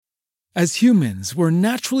As humans, we're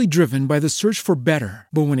naturally driven by the search for better.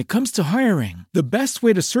 But when it comes to hiring, the best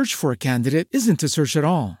way to search for a candidate isn't to search at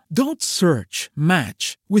all. Don't search,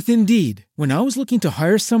 match with Indeed. When I was looking to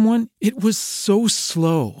hire someone, it was so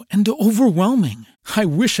slow and overwhelming. I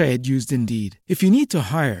wish I had used Indeed. If you need to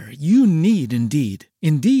hire, you need Indeed.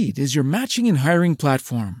 Indeed is your matching and hiring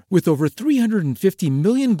platform with over 350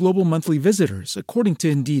 million global monthly visitors, according to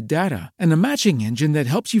Indeed data, and a matching engine that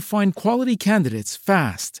helps you find quality candidates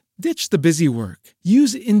fast. Ditch the busy work.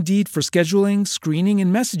 Use Indeed for scheduling, screening,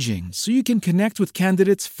 and messaging so you can connect with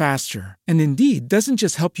candidates faster. And Indeed doesn't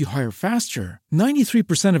just help you hire faster.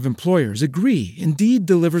 93% of employers agree Indeed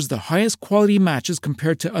delivers the highest quality matches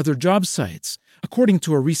compared to other job sites, according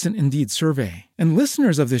to a recent Indeed survey. And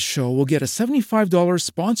listeners of this show will get a $75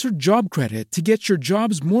 sponsored job credit to get your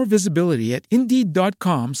jobs more visibility at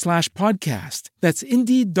Indeed.com/podcast. That's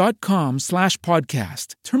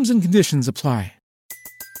Indeed.com/podcast. Terms and conditions apply.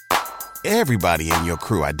 Everybody in your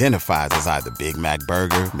crew identifies as either Big Mac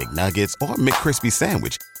Burger, McNuggets, or McCrispy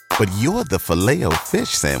Sandwich. But you're the Filet-O-Fish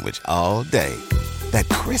Sandwich all day. That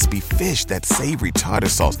crispy fish, that savory tartar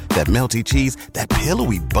sauce, that melty cheese, that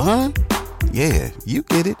pillowy bun. Yeah, you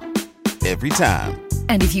get it. Every time.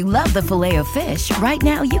 And if you love the Filet-O-Fish, right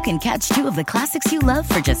now you can catch two of the classics you love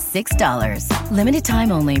for just $6. Limited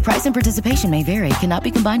time only. Price and participation may vary. Cannot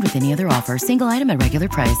be combined with any other offer. Single item at regular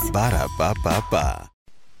price. Ba-da-ba-ba-ba.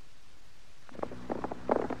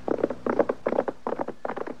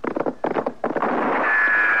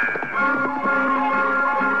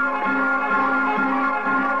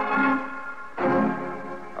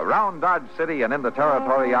 Around Dodge City and in the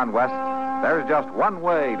territory on West, there's just one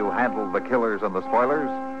way to handle the killers and the spoilers,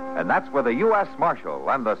 and that's with a U.S. Marshal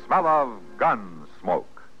and the smell of gun smoke.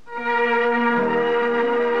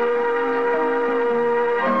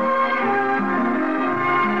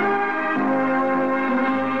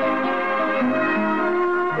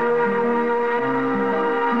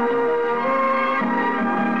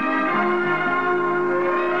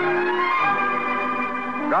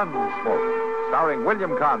 Gunsmoke, starring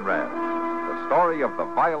William Conrad. The story of the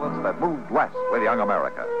violence that moved west with young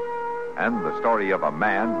America. And the story of a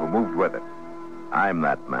man who moved with it. I'm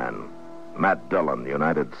that man. Matt Dillon,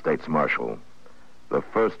 United States Marshal. The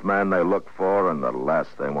first man they look for and the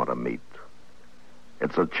last they want to meet.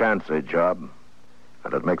 It's a chancy job,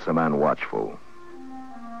 and it makes a man watchful.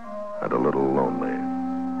 And a little lonely.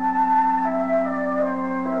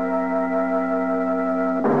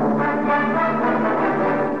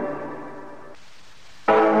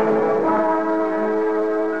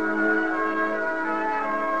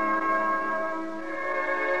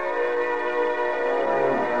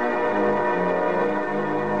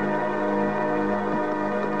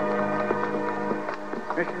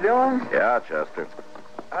 Mr. Dillon? Yeah, Chester.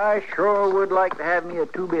 I sure would like to have me a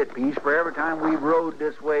two-bit piece for every time we've rode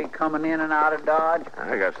this way coming in and out of Dodge.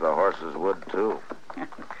 I guess the horses would, too.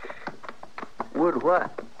 Would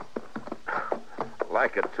what?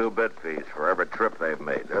 Like a two-bit piece for every trip they've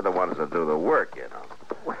made. They're the ones that do the work, you know.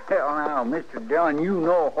 Well, now, Mr. Dillon, you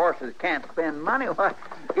know horses can't spend money. Why,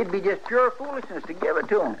 it'd be just pure foolishness to give it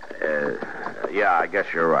to them. Yeah, I guess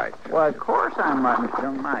you're right. Well, of course I'm right, Mr.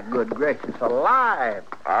 Dillon. My good gracious alive.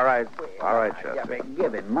 All right, Chester. Yeah, but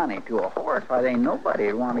giving money to a horse, why, ain't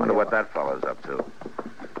nobody want to Wonder what that fellow's up to.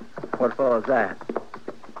 What fellow's that?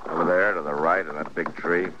 Over there to the right in that big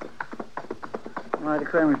tree. Well, I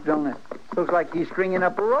declare, Mr. Dillon, it looks like he's stringing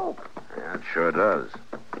up a rope. Yeah, it sure does.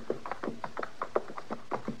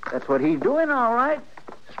 That's what he's doing, all right.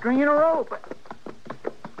 Stringing a rope.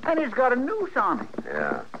 And he's got a noose on it.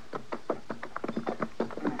 Yeah.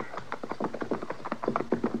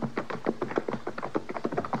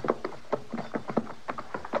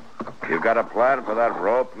 You got a plan for that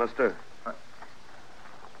rope, mister?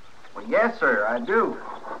 Well, yes, sir, I do.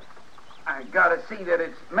 I gotta see that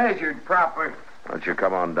it's measured proper. Why don't you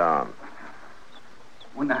come on down?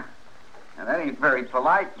 Well, now that ain't very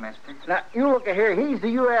polite, mister. Now, you look at here. He's the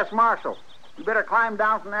U.S. Marshal. You better climb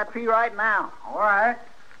down from that tree right now. All right.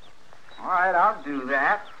 All right, I'll do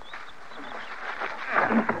that.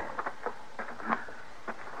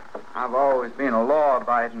 I've always been a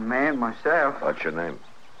law-abiding man myself. What's your name?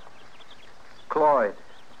 Cloyd.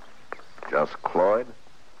 Just Cloyd?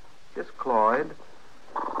 Just Cloyd.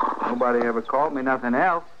 Nobody ever called me nothing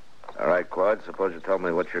else. All right, Cloyd, suppose you tell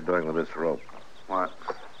me what you're doing with this rope. What?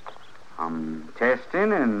 I'm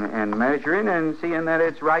testing and measuring and seeing that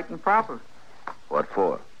it's right and proper. What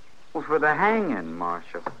for? Well, for the hanging,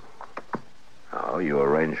 Marshal. Oh, you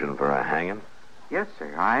arranging for a hanging? Yes,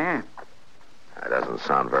 sir, I am. That doesn't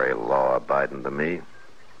sound very law-abiding to me.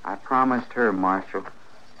 I promised her, Marshal,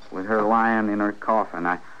 with her lying in her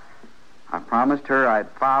coffin. I promised her I'd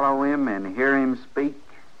follow him and hear him speak,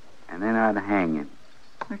 and then I'd hang him.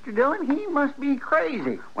 Mr. Dillon, he must be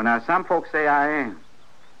crazy. Well, now, some folks say I am.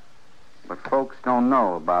 But folks don't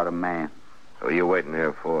know about a man. Who are you waiting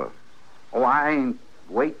here for? Oh, I ain't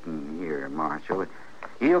waiting here, Marshal.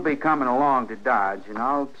 He'll be coming along to Dodge, and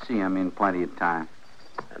I'll see him in plenty of time.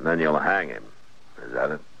 And then you'll hang him. Is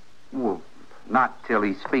that it? Well, not till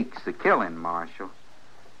he speaks the killing, Marshal.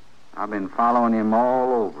 I've been following him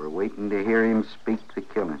all over, waiting to hear him speak the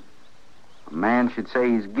killing. A man should say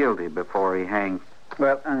he's guilty before he hangs.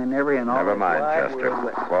 Well, I never in all. Never mind,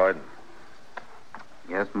 Chester. Floyd.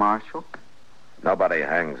 Yes, Marshal? Nobody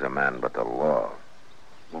hangs a man but the law.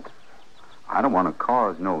 Well, I don't want to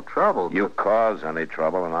cause no trouble. You cause any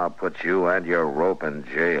trouble, and I'll put you and your rope in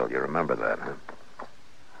jail. You remember that, huh?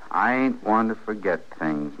 I ain't one to forget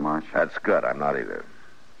things, Marshal. That's good. I'm not either.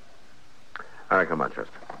 All right, come on,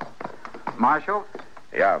 Chester. Marshal?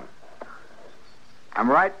 Yeah. I'm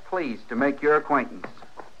right pleased to make your acquaintance.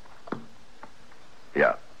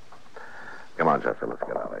 Yeah. Come on, Chester. Let's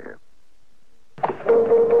get out of here.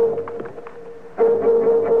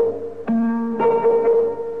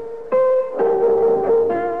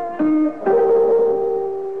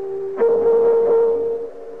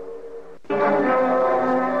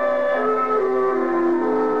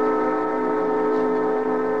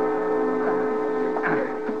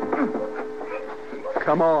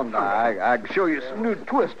 Come on, I can show you some new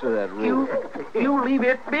twists to that rope. You leave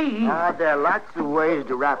it be. There are lots of ways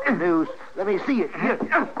to wrap the noose. Let me see it. Here.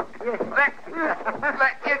 Let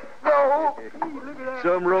it go.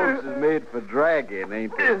 Some ropes is made for dragging,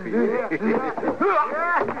 ain't they, Pete?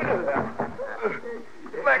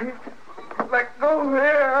 Let go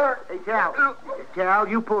there. Hey, Cal,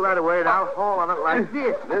 you pull that away and I'll haul on it like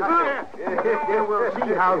this. Then we'll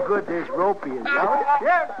see how good this rope is. Turn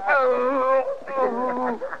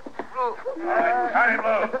him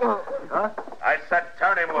loose. Huh? I said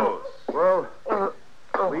turn him loose. Well,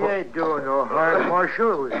 we ain't doing no harm,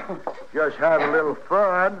 Marshal. We just had a little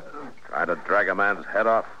fun. Trying to drag a man's head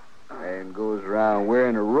off? Man goes around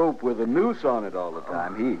wearing a rope with a noose on it all the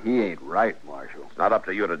time. He ain't right, Marshal. It's not up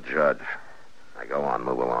to you to judge. Now go on,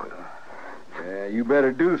 move along. Yeah, you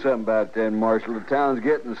better do something about that, Marshal. The town's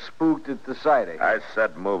getting spooked at the sight of you. I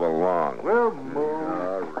said move along. We'll move.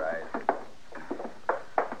 All right.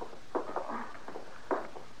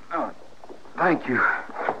 Oh, thank you,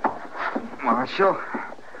 Marshal.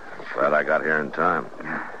 Glad I got here in time.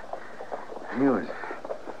 He was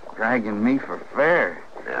dragging me for fair.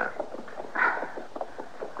 Yeah.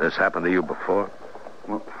 This happened to you before?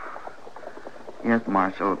 Well, yes,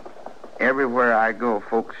 Marshal. Everywhere I go,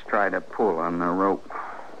 folks try to pull on the rope.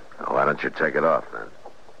 Well, why don't you take it off, then?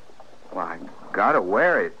 Well, I gotta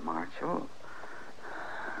wear it, Marshal.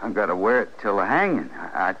 I've got to wear it till the hanging.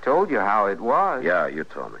 I told you how it was. Yeah, you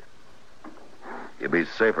told me. You'd be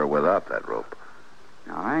safer without that rope.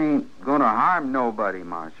 Now, I ain't gonna harm nobody,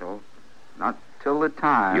 Marshal. Not till the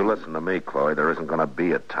time. You listen to me, Chloe. There isn't gonna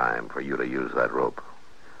be a time for you to use that rope.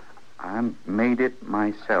 I made it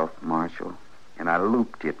myself, Marshal, and I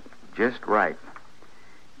looped it just right.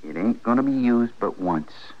 It ain't gonna be used but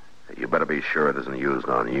once. You better be sure it isn't used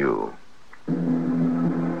on you.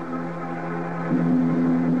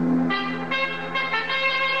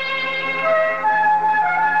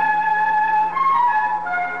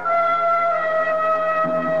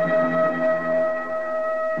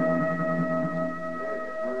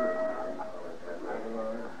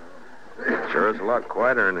 Sure is a lot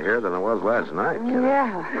quieter in here than it was last night, kid.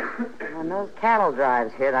 Yeah. When those cattle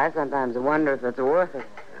drives hit, I sometimes wonder if it's worth it.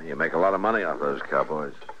 You make a lot of money off those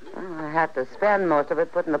cowboys. Well, I have to spend most of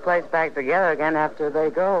it putting the place back together again after they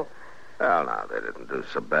go. Well, now, they didn't do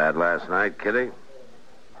so bad last night, Kitty.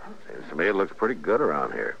 Seems to me it looks pretty good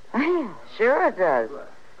around here. Sure it does.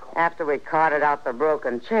 After we carted out the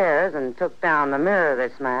broken chairs and took down the mirror they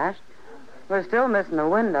smashed, we're still missing the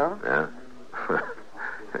window. Yeah?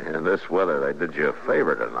 In this weather, they did you a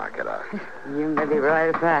favor to knock it out. You may be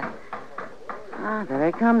right at that. Ah, there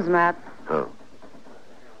he comes, Matt. Who?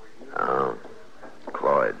 Oh,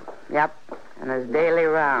 Cloyd. Yep, and his daily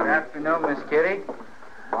round. Good afternoon, Miss Kitty.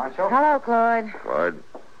 Marshal? Hello, Cloyd. Cloyd?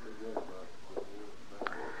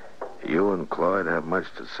 You and Cloyd have much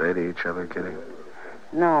to say to each other, Kitty?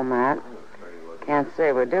 No, Matt. Can't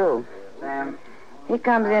say we do. Sam? He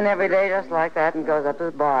comes in every day just like that and goes up to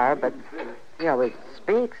the bar, but he always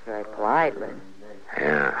speaks very politely.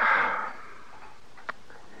 Yeah.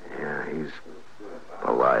 Yeah, he's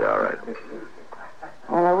polite, all right.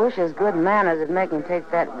 Well, I wish his good manners would make him take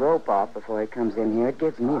that rope off before he comes in here. It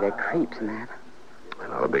gives me the creeps, Matt.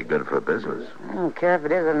 It ought to be good for business. I don't care if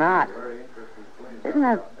it is or not. Isn't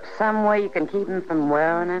there some way you can keep him from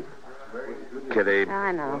wearing it? Kitty.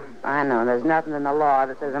 I know. There's nothing in the law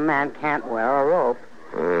that says a man can't wear a rope.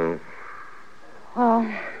 Well,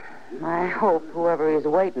 I hope whoever he's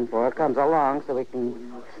waiting for comes along so we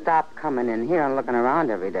can stop coming in here and looking around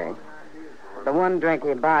every day. The one drink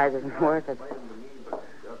he buys isn't worth it.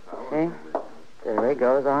 See? There he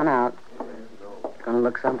goes on out. Gonna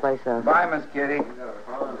look someplace else. Bye, Miss Kitty.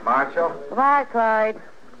 Marshal. Goodbye, Clyde.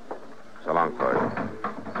 So long, Clyde.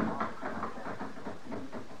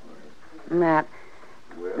 Matt,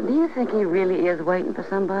 do you think he really is waiting for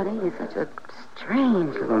somebody? He's such a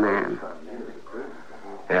strange little man.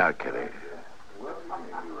 Yeah, Kitty.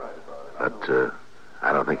 But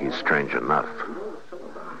I don't think he's strange enough.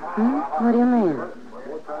 What do you mean?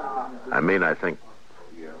 I think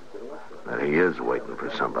that he is waiting for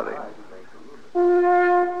somebody.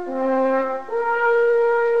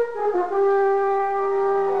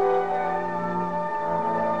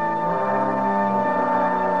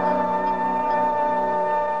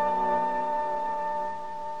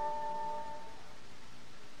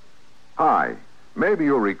 Hi. Maybe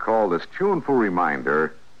you'll recall this tuneful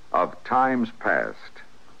reminder of times past.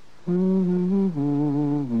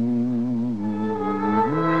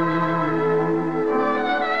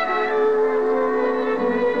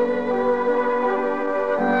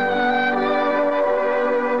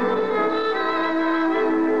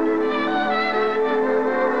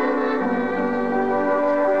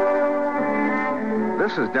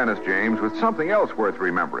 This is Dennis James with something else worth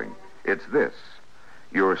remembering. It's this.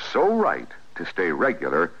 You're so right to stay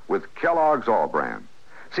regular with Kellogg's All-Bran.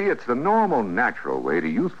 See, it's the normal, natural way to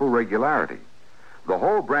youthful regularity. The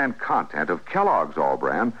whole brand content of Kellogg's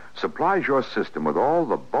All-Bran supplies your system with all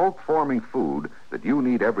the bulk-forming food that you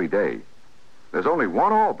need every day. There's only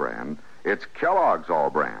one All-Bran. It's Kellogg's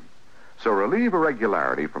All-Bran. So relieve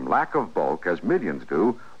irregularity from lack of bulk, as millions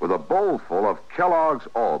do, with a bowl full of Kellogg's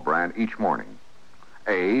All-Bran each morning.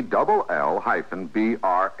 ALL-BRAN.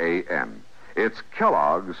 It's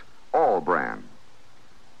Kellogg's All-Bran.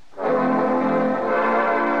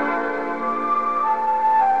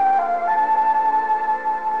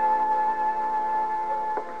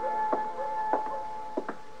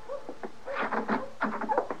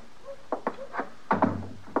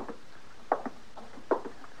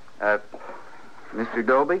 Mr.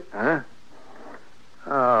 Dolby? Huh?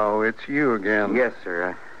 Oh, it's you again. Yes,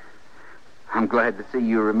 sir. I'm glad to see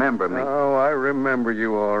you remember me. Oh, I remember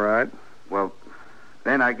you all right. Well,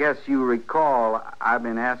 then I guess you recall I've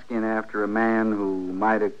been asking after a man who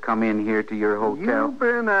might have come in here to your hotel. You've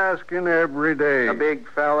been asking every day. A big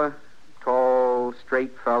fella, tall,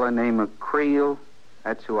 straight fella named Creel.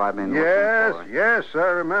 That's who I've been looking for. Yes, I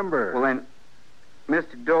remember. Well, then,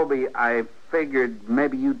 Mr. Dolby, I figured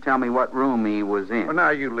maybe you'd tell me what room he was in. Well, now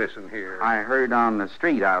you listen here. I heard on the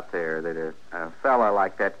street out there that a fella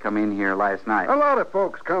like that come in here last night. A lot of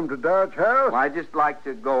folks come to Dodge House. Well, I'd just like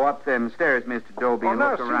to go up them stairs, Mr. Dolby, and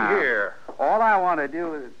look around. See here. All I want to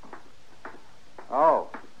do is... Oh,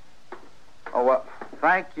 well,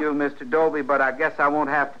 thank you, Mr. Dolby, but I guess I won't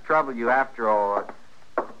have to trouble you after all.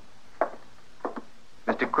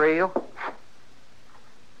 Mr. Creel?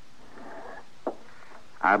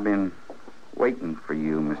 I've been waiting for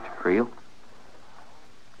you, Mr. Creel.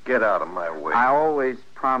 Get out of my way. I always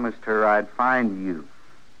promised her I'd find you.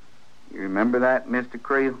 You remember that, Mr.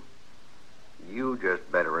 Creel? You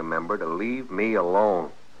just better remember to leave me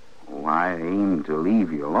alone. Oh, I aim to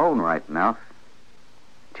leave you alone right enough.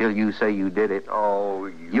 Till you say you did it. Oh,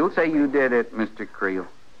 You'll say you did it, Mr. Creel.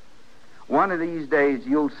 One of these days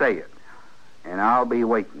you'll say it. And I'll be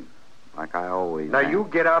waiting, like I always Now, am. you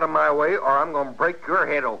get out of my way, or I'm going to break your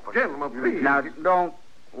head open. Gentlemen, please. Now, don't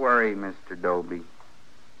worry, Mr. Dolby.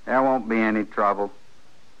 There won't be any trouble.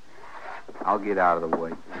 I'll get out of the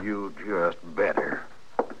way. You just better.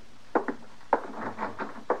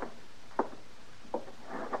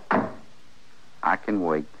 I can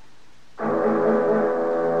wait.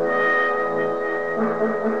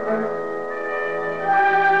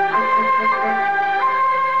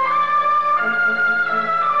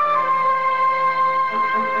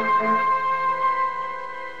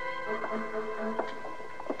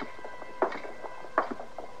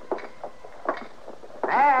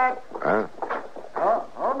 Huh?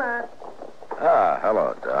 Oh, Matt. Ah,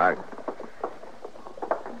 hello, Doc.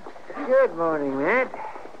 Good morning, Matt.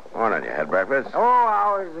 Morning. You had breakfast? Oh,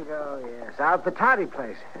 hours ago, yes. Out at the Toddy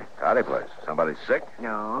place. Toddy place. Somebody sick?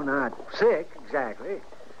 No, not sick, exactly.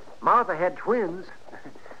 Martha had twins.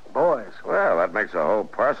 Boys. Well, that makes a whole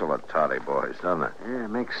parcel of Toddy boys, doesn't it? Yeah,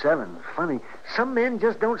 makes 7. Funny. Some men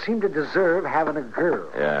just don't seem to deserve having a girl.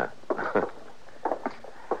 Yeah.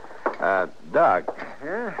 Doc,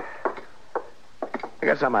 Yeah? I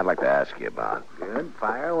got something I'd like to ask you about. Good.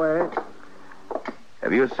 Fire away.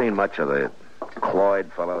 Have you seen much of the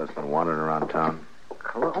Cloyd fellow that's been wandering around town?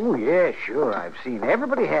 Oh, yeah, sure. I've seen.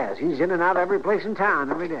 Everybody has. He's in and out of every place in town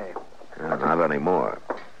every day. Not anymore.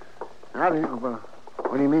 Well,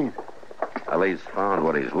 what do you mean? Well, he's found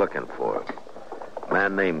what he's looking for. A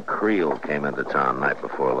man named Creel came into town night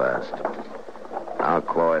before last. Now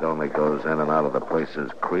Cloyd only goes in and out of the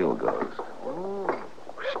places Creel goes. Oh,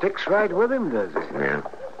 sticks right with him, does he? Yeah,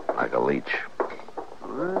 like a leech.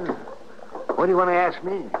 What do you want to ask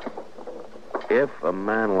me? If a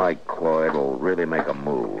man like Cloyd will really make a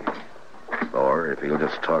move, or if he'll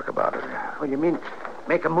just talk about it. What do you mean?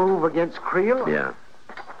 Make a move against Creel? Yeah.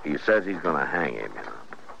 He says he's going to hang him,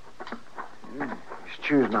 He's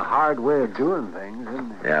choosing a hard way of doing things, isn't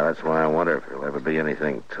he? Yeah, that's why I wonder if there'll ever be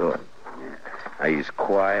anything to it. Now, he's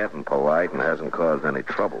quiet and polite and hasn't caused any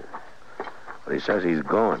trouble. But he says he's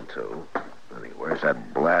going to. And he wears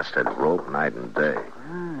that blasted rope night and day.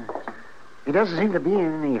 He doesn't seem to be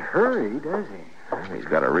in any hurry, does he? He's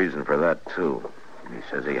got a reason for that, too. He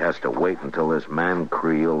says he has to wait until this man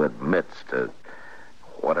Creel admits to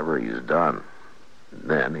whatever he's done.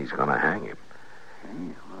 Then he's going to hang him.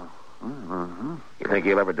 You think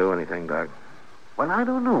he'll ever do anything, Doc? Well, I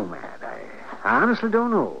don't know, Matt. I honestly don't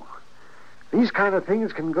know. These kind of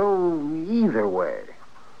things can go either way.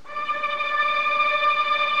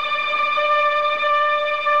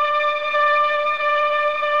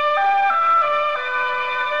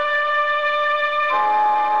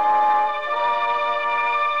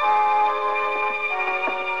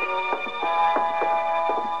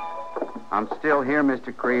 I'm still here,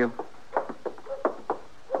 Mr. Creel.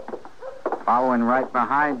 Following right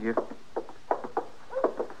behind you.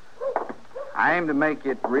 I aim to make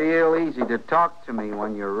it real easy to talk to me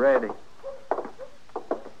when you're ready.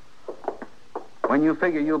 When you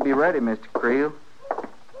figure you'll be ready, Mr. Creel.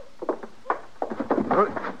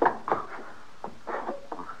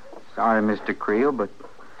 Sorry, Mr. Creel, but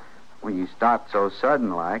when you stopped so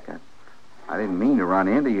sudden like, I didn't mean to run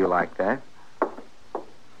into you like that.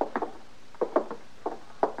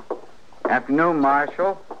 Afternoon,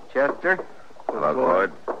 Marshal. Chester. Hello,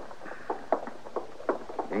 Cloyd.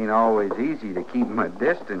 Ain't always easy to keep my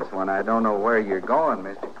distance when I don't know where you're going,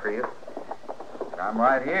 Mr. Creel. But I'm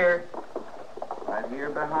right here. Right here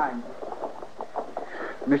behind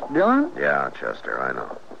you. Mr. Dillon? Yeah, Chester, I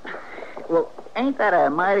know. Well, ain't that a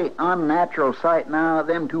mighty unnatural sight now,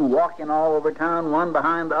 them two walking all over town, one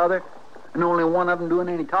behind the other, and only one of them doing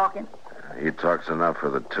any talking? He talks enough for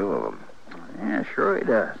the two of them. Yeah, sure he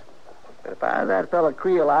does. But if I was that fella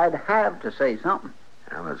Creel, I'd have to say something.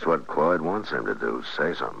 Well, that's what Cloyd wants him to do,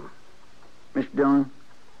 say something. Mr. Dillon,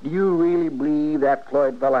 do you really believe that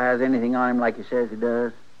Cloyd fella has anything on him like he says he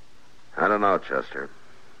does? I don't know, Chester.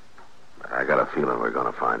 But I got a feeling we're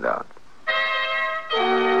going to find out.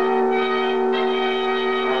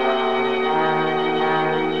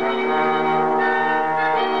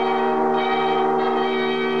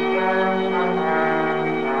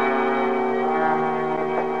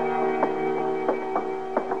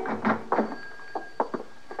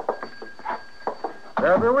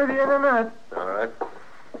 I'll be with you in a minute. All right.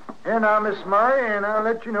 Here now, Miss Murray, and I'll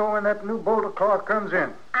let you know when that new bolt of cloth comes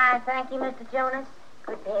in. I thank you, Mr. Jonas.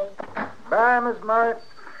 Good day. Bye, Miss Murray.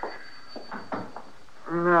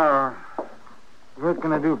 Now, what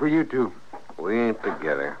can I do for you two? We ain't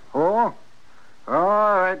together. Oh?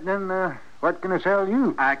 All right, then, what can I sell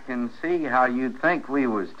you? I can see how you'd think we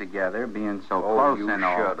was together, being so close and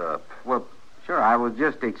all. Shut up. Well, sure, I was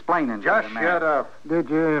just explaining Just to the man. shut up. Did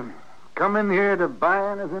you come in here to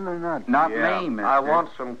buy anything or not? Not me, mister. I want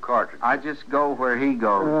some cartridges. I just go where he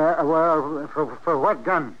goes. Well, for what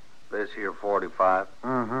gun? This here 45.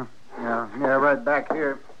 Uh-huh. Yeah, right back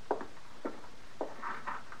here.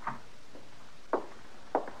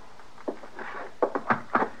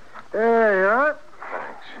 There you are.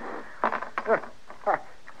 Thanks.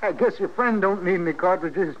 I guess your friend don't need any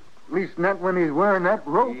cartridges. At least not when he's wearing that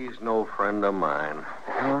rope. He's no friend of mine.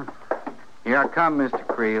 Here I come, Mr.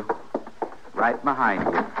 Creel. Right behind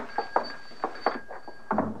you.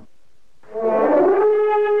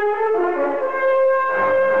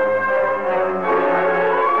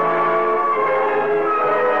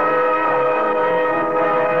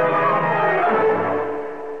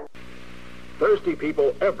 Thirsty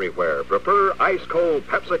people everywhere prefer ice-cold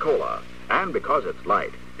Pepsi-Cola. And because it's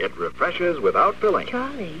light, it refreshes without filling.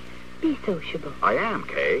 Charlie, be sociable. I am,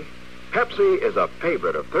 Kay. Pepsi is a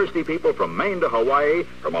favorite of thirsty people from Maine to Hawaii,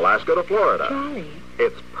 from Alaska to Florida. Charlie,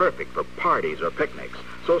 It's perfect for parties or picnics,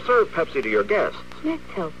 so serve Pepsi to your guests. that's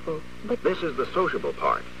helpful, but This is the sociable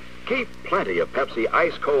part. Keep plenty of Pepsi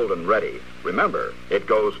ice cold and ready. Remember, it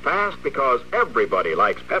goes fast because everybody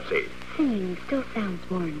likes Pepsi. Singing still sounds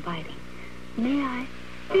more inviting. May I?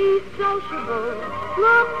 Be sociable,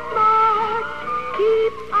 look smart,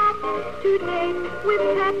 keep up to date with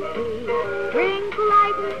Pepsi. Drink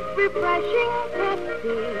light, refreshing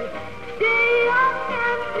Pepsi. Stay young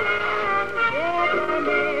and fair and get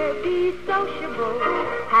there. Be sociable,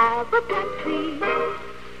 have a Pepsi.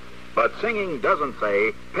 But singing doesn't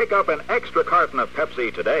say, pick up an extra carton of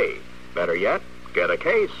Pepsi today. Better yet, get a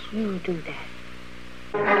case. You do that.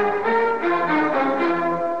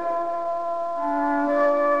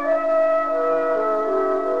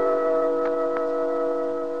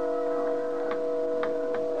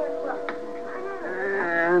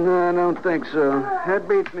 No, I don't think so. That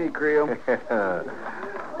beats me, Creel.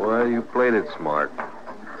 Well, you played it smart.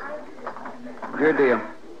 Your deal.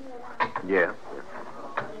 Yeah.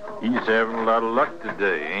 He's having a lot of luck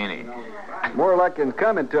today, ain't he? More luck than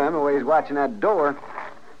coming to him the way he's watching that door.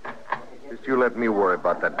 Just you let me worry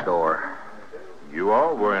about that door. You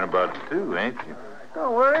all worrying about it, too, ain't you?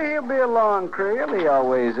 Don't worry, he'll be along, Creel. He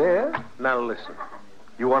always is. Now, listen.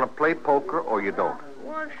 You want to play poker or you don't?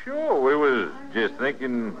 Well, sure. We was just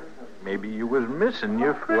thinking maybe you was missing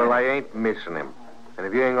your friend. Well, I ain't missing him. And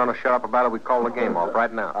if you ain't going to shut up about it, we call the game off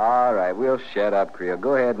right now. All right, we'll shut up, Creel.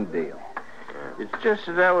 Go ahead and deal. It's just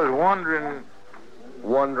that I was wondering...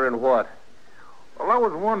 Wondering what? Well, I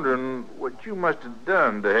was wondering what you must have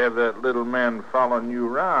done to have that little man following you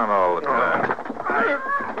around all the time. I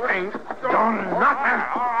ain't done nothing.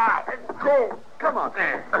 All right, go. Come on.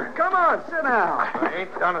 Come on, sit down. I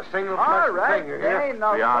ain't done a single All right, thing there ain't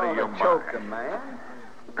no Be out of your choking, man.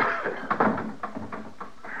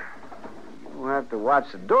 You won't have to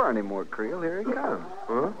watch the door anymore, Creel. Here he comes.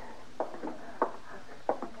 Huh?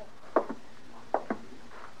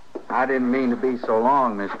 I didn't mean to be so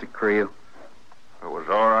long, Mr. Creel. It was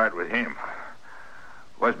all right with him.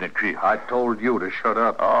 Wasn't it, Creel? I told you to shut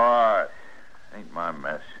up. All right. Ain't my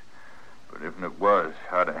mess. But if it was,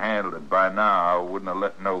 I'd have handled it by now. I wouldn't have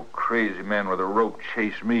let no crazy man with a rope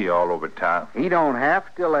chase me all over town. He don't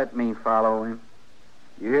have to let me follow him.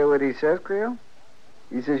 You hear what he says, Creel?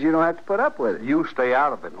 He says you don't have to put up with it. You stay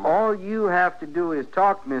out of it, Mark. All you have to do is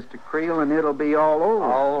talk, Mr. Creel, and it'll be all over.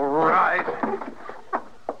 All right.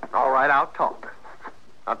 All right, I'll talk.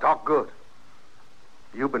 I'll talk good.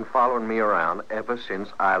 You've been following me around ever since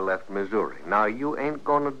I left Missouri. Now, you ain't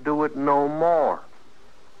gonna do it no more.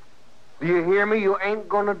 Do you hear me? You ain't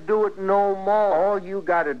gonna do it no more. All you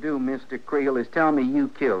got to do, Mr. Creel, is tell me you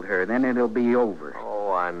killed her. Then it'll be over.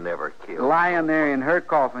 Oh, I never killed her. Lying there in her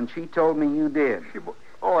coffin, she told me you did.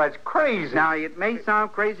 Oh, that's crazy. Now, it may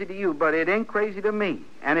sound crazy to you, but it ain't crazy to me.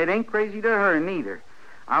 And it ain't crazy to her, neither.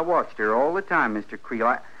 I watched her all the time, Mr.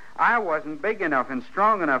 Creel. I wasn't big enough and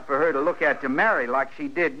strong enough for her to look at to marry like she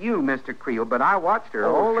did you, Mr. Creel, but I watched her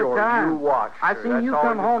all the time. You watched her. I seen you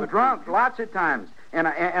come home drunk lots of times. And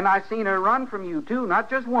I seen her run from you, too,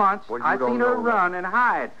 not just once. Well, I seen her run and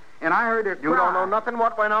hide. And I heard her cry. You don't know nothing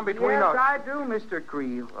what went on between us. Yes, I do, Mr.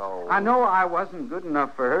 Creel. Oh. I know I wasn't good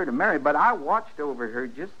enough for her to marry, but I watched over her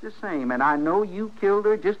just the same. And I know you killed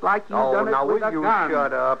her just like you done it with a gun. Oh, now will you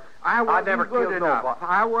shut up? I never wasn't good killed enough. nobody.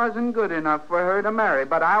 I wasn't good enough for her to marry,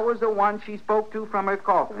 but I was the one she spoke to from her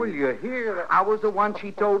coffin. Will you hear that? I was the one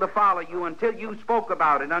she told to follow you until you spoke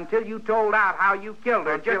about it, until you told out how you killed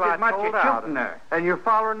her, just as much as shooting her. And you're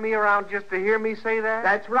following me around just to hear me say that?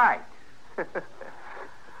 That's right.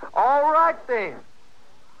 All right, then.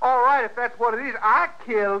 All right, if that's what it is. I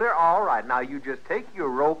killed her. All right, now you just take your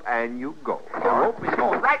rope and you go. The rope is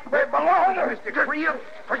going right where it belongs, Mr. Creel.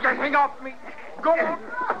 Just hang off me. Go on.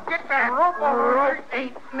 Get that rope off. The rope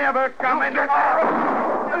ain't never coming.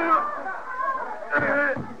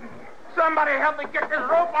 Somebody help me get this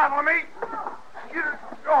rope off of me.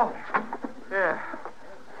 Oh. Yeah.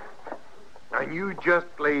 And you just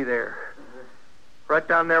lay there. Right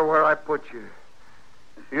down there where I put you.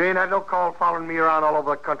 You ain't had no call following me around all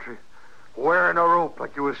over the country, wearing a rope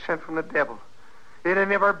like you was sent from the devil. It ain't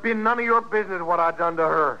never been none of your business what I done to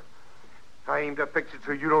her. I aim to fix it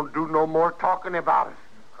so you don't do no more talking about it.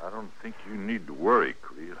 I don't think you need to worry,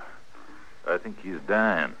 Creel. I think he's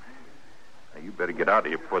dying. Now, you better get out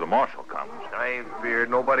of here before the marshal comes. I ain't feared.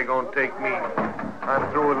 Nobody gonna take me. I'm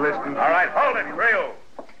through with listening. All right, hold it, Creel.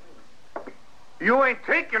 You ain't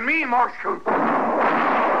taking me, Marshal.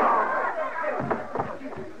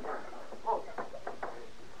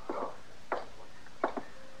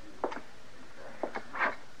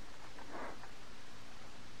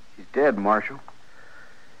 Dead, Marshal.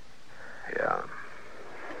 Yeah.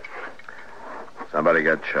 Somebody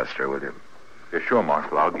got Chester with him. Yeah, sure,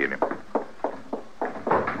 Marshal. I'll get him.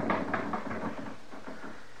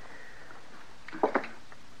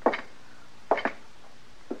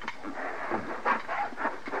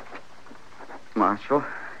 Marshal.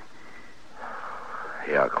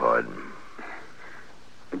 Yeah, Clyde.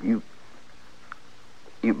 Would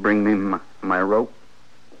you bring me my rope?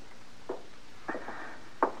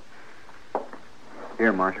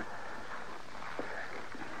 Here, Marshal.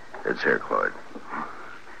 It's here, Clyde.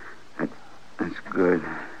 That's good.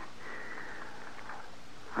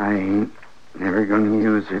 I ain't never gonna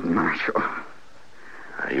use it, Marshal.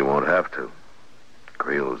 You won't have to.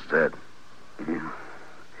 Creel's dead. Yeah.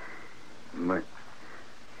 But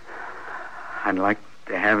I'd like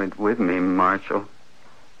to have it with me, Marshal.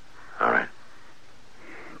 All right.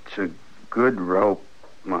 It's a good rope,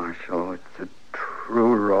 Marshal. It's a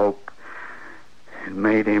true rope. It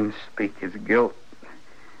made him speak his guilt.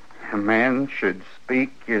 A man should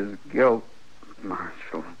speak his guilt,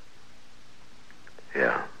 Marshal.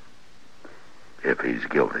 Yeah. If he's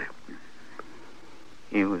guilty.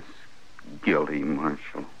 He was guilty,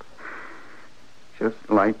 Marshal. Just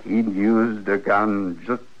like he'd used a gun,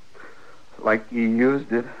 just like he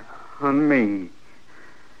used it on me.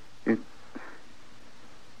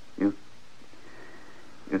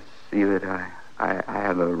 You see that I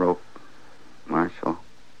have a rope, Marshal.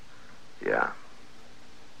 Yeah.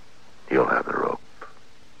 You'll have the rope.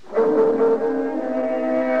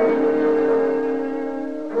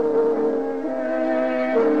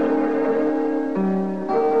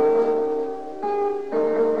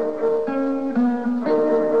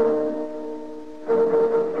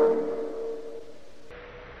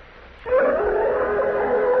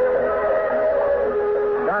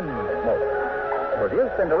 Gunsmoke.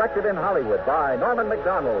 Produced and directed in Hollywood by Norman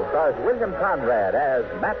Macdonald, stars William Conrad as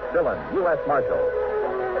Matt Dillon, U.S. Marshal.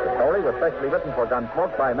 The story was specially written for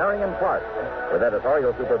Gunsmoke by Marion Clark, with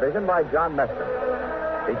editorial supervision by John Meston.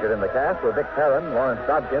 Featured in the cast were Vic Perrin, Lawrence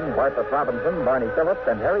Dobkin, Bartlett Robinson, Barney Phillips,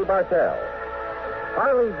 and Harry Bartell.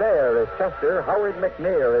 Harley Bear is Chester, Howard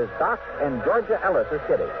McNear is Doc, and Georgia Ellis is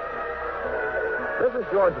Kitty. This is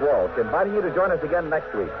George Walsh inviting you to join us again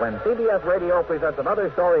next week when CBS Radio presents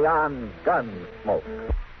another story on Gunsmoke.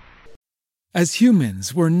 As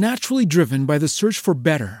humans, we're naturally driven by the search for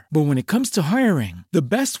better. But when it comes to hiring, the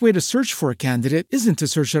best way to search for a candidate isn't to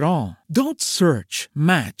search at all. Don't search,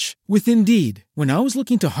 match with Indeed. When I was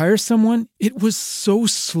looking to hire someone, it was so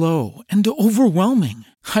slow and overwhelming.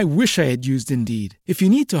 I wish I had used Indeed. If you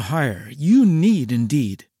need to hire, you need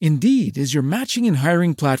Indeed. Indeed is your matching and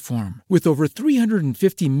hiring platform with over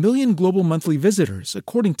 350 million global monthly visitors,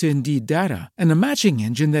 according to Indeed data, and a matching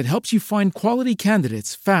engine that helps you find quality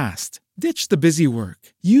candidates fast. Ditch the busy work.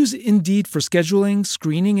 Use Indeed for scheduling,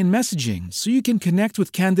 screening, and messaging so you can connect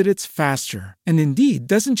with candidates faster. And Indeed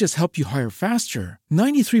doesn't just help you hire faster.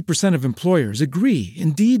 93% of employers agree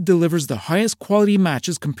Indeed delivers the highest quality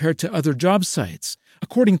matches compared to other job sites,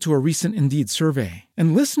 according to a recent Indeed survey.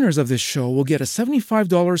 And listeners of this show will get a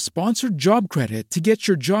 $75 sponsored job credit to get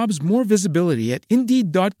your jobs more visibility at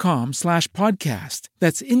Indeed.com/podcast.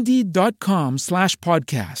 That's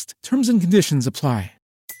Indeed.com/podcast. Terms and conditions apply.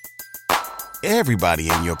 Everybody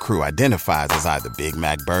in your crew identifies as either Big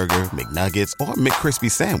Mac Burger, McNuggets, or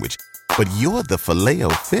McCrispy Sandwich. But you're the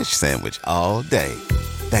Filet-O-Fish Sandwich all day.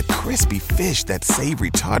 That crispy fish, that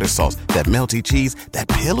savory tartar sauce, that melty cheese, that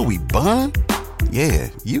pillowy bun.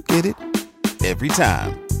 Yeah, you get it. Every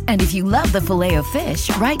time. And if you love the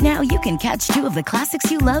Filet-O-Fish, right now you can catch two of the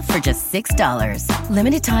classics you love for just $6.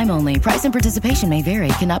 Limited time only. Price and participation may vary.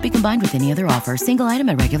 Cannot be combined with any other offer. Single item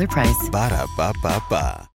at regular price. Ba-da-ba-ba-ba.